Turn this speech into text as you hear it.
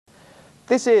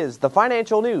This is the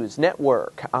Financial News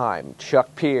Network. I'm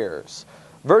Chuck Pierce.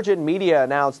 Virgin Media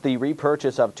announced the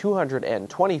repurchase of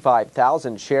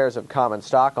 225,000 shares of common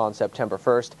stock on September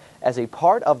 1st as a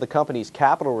part of the company's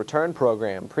capital return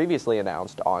program previously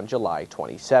announced on July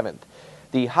 27th.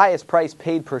 The highest price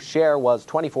paid per share was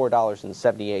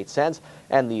 $24.78,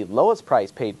 and the lowest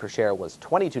price paid per share was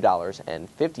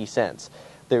 $22.50.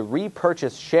 The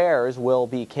repurchased shares will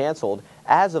be canceled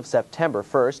as of September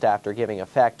 1st after giving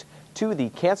effect to the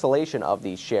cancellation of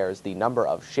these shares. The number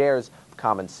of shares of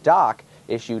common stock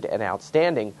issued and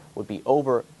outstanding would be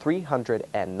over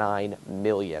 309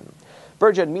 million.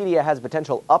 Virgin Media has a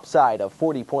potential upside of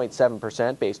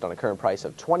 40.7% based on a current price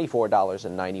of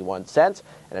 $24.91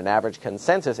 and an average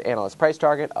consensus analyst price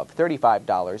target of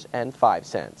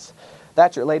 $35.05.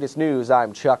 That's your latest news.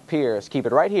 I'm Chuck Pierce. Keep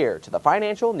it right here to the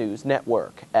Financial News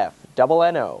Network,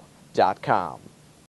 FNNO.com.